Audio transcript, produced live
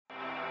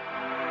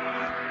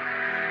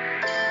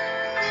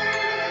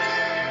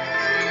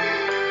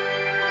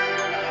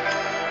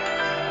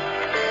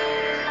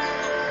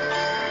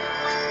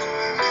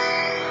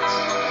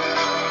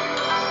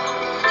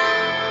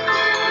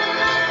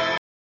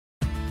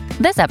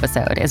This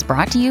episode is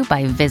brought to you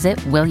by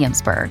Visit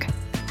Williamsburg.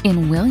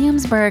 In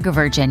Williamsburg,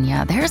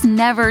 Virginia, there's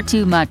never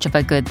too much of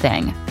a good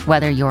thing.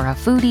 Whether you're a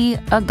foodie,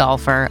 a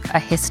golfer, a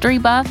history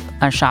buff,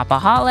 a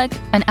shopaholic,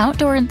 an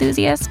outdoor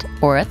enthusiast,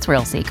 or a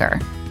thrill seeker,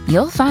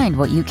 you'll find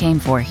what you came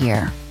for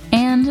here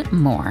and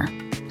more.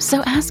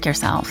 So ask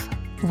yourself,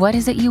 what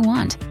is it you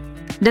want?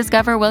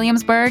 Discover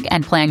Williamsburg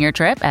and plan your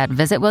trip at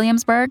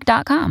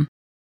visitwilliamsburg.com.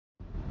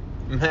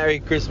 Merry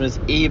Christmas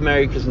Eve,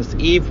 Merry Christmas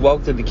Eve.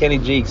 Welcome to the Kenny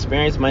G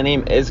Experience. My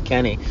name is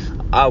Kenny.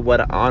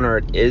 What an honor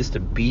it is to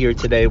be here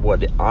today.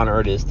 What an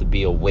honor it is to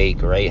be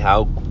awake, right?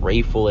 How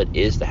grateful it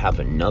is to have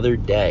another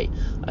day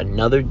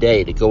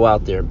to go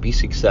out there and be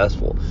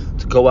successful,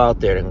 to go out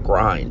there and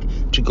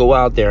grind, to go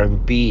out there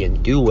and be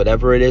and do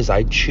whatever it is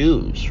I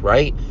choose,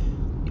 right?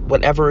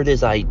 Whatever it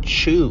is I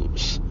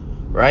choose,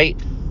 right?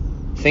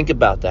 Think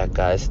about that,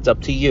 guys. It's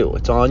up to you.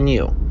 It's on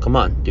you. Come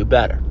on, do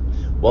better.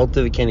 Welcome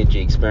to the Kenny G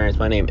Experience.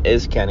 My name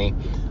is Kenny.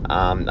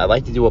 I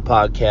like to do a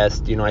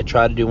podcast. I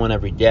try to do one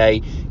every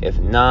day. If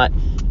not,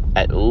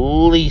 at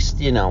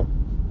least,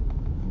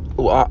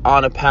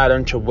 on a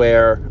pattern to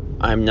where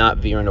I'm not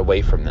veering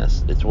away from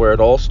this. It's where it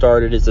all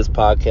started is this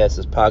podcast.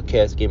 This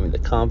podcast gave me the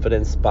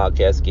confidence. This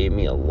podcast gave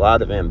me a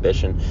lot of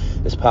ambition.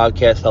 This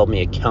podcast held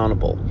me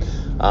accountable.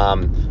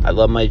 I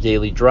love my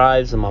daily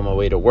drives. I'm on my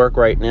way to work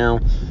right now.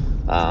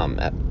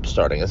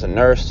 Starting as a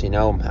nurse,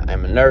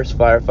 I'm a nurse,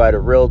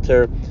 firefighter,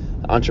 realtor,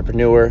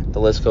 entrepreneur, the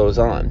list goes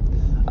on.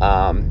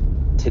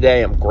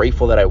 Today I'm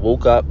grateful that I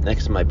woke up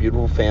next to my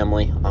beautiful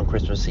family on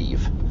Christmas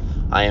Eve.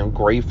 I am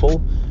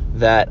grateful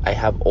that I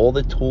have all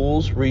the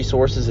tools,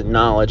 resources, and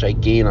knowledge I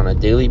gain on a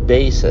daily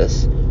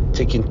basis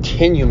to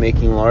continue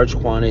making large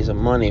quantities of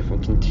money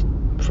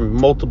from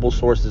multiple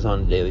sources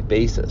on a daily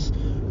basis,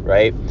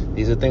 right?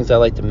 These are things I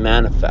like to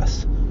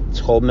manifest. It's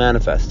called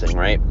manifesting,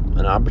 right?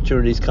 When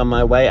opportunities come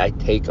my way, I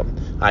take them.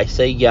 I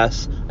say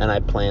yes, and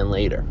I plan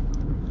later.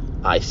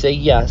 I say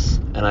yes,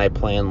 and I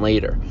plan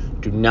later.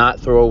 Do not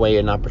throw away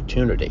an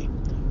opportunity,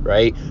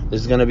 right?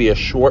 This is going to be a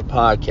short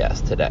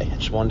podcast today. I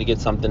just wanted to get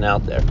something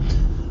out there.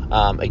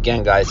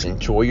 Again, guys,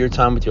 enjoy your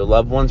time with your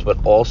loved ones,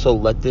 but also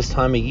let this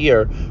time of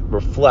year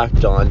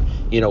reflect on,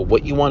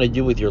 what you want to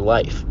do with your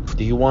life.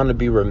 Do you want to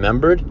be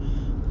remembered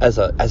as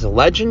a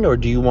legend, or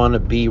do you want to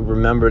be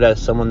remembered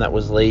as someone that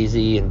was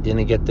lazy and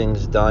didn't get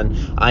things done?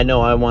 I know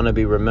I want to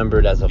be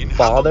remembered as a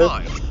father.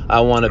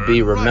 I want to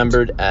be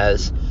remembered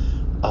as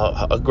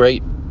a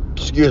great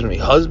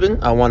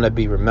husband. I want to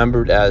be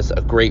remembered as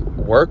a great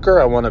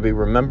worker. I want to be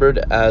remembered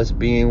as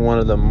being one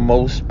of the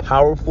most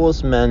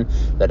powerfulest men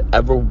that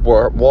ever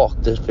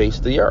walked the face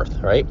of the earth,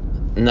 right?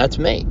 And that's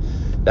me.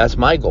 That's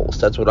my goals.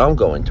 That's what I'm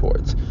going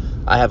towards.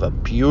 I have a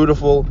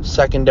beautiful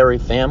secondary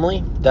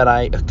family that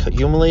I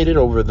accumulated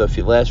over the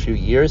last few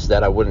years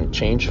that I wouldn't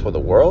change for the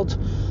world.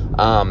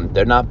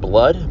 They're not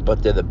blood,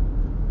 but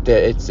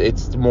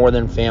it's more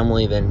than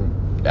family than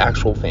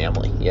actual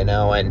family, and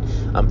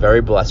I'm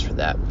very blessed for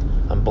that.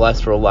 I'm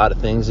blessed for a lot of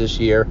things this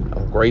year.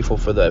 I'm grateful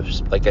for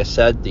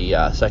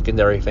the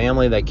secondary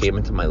family that came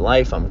into my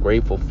life. I'm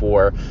grateful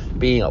for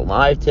being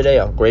alive today.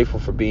 I'm grateful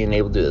for being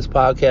able to do this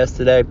podcast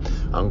today.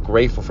 I'm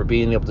grateful for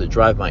being able to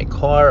drive my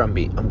car.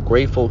 I'm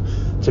grateful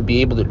to be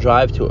able to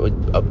drive to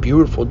a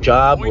beautiful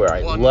job where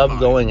I love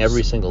going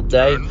every single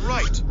day.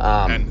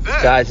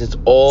 Guys, it's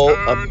all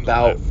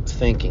about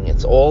thinking.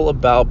 It's all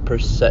about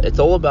it's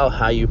all about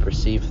how you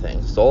perceive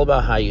things. It's all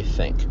about how you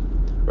think,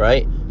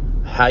 right?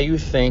 How you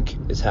think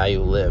is how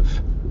you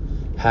live.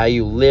 How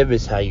you live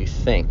is how you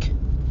think.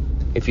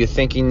 If you're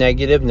thinking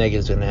negative,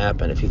 negative's going to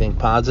happen. If you think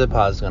positive,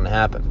 positive's going to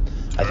happen.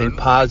 I think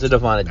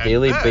positive on a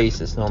daily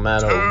basis, no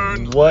matter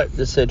what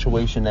the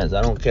situation is.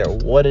 I don't care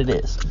what it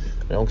is.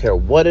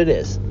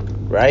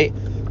 Right?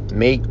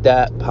 Make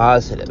that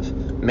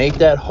positive. Make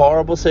that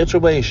horrible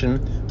situation,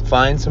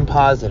 find some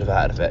positive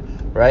out of it,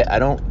 right? I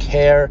don't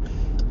care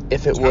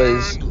if it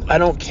was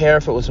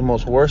the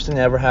most worst thing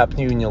that ever happened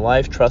to you in your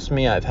life. Trust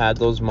me, I've had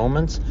those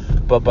moments,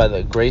 but by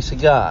the grace of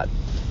God,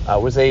 I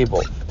was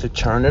able to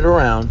turn it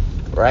around,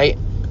 right?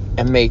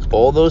 And make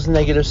all those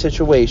negative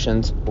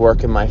situations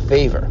work in my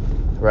favor,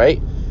 right?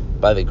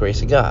 By the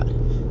grace of God.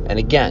 And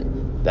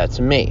again, that's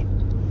me.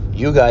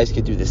 You guys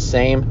could do the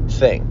same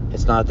thing.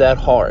 It's not that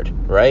hard,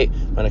 right?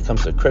 When it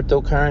comes to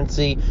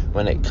cryptocurrency,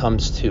 when it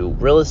comes to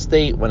real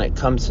estate, when it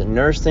comes to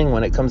nursing,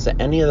 when it comes to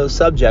any of those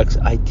subjects,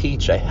 I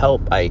teach, I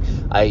help,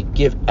 I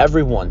give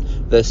everyone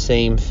the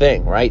same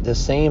thing, right? The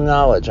same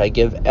knowledge I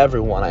give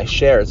everyone. I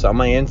share. It's on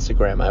my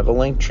Instagram. I have a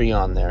link tree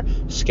on there.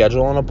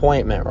 Schedule an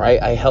appointment, right?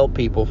 I help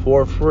people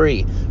for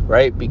free,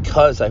 right?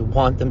 Because I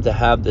want them to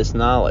have this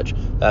knowledge.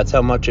 That's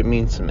how much it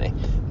means to me.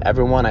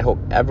 Everyone, I hope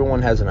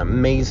everyone has an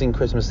amazing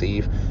Christmas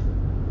Eve.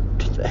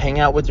 Hang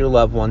out with your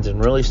loved ones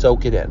and really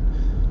soak it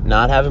in.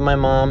 Not having my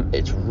mom,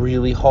 it's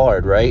really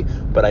hard, right?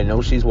 But I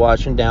know she's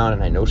watching down,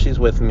 and I know she's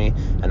with me,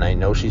 and I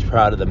know she's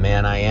proud of the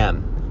man I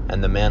am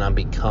and the man I'm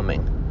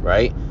becoming,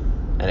 right?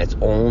 And it's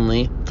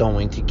only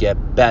going to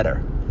get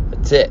better.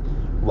 That's it.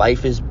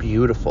 Life is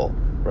beautiful.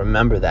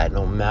 Remember that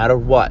no matter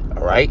what,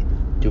 all right?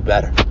 Do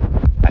better.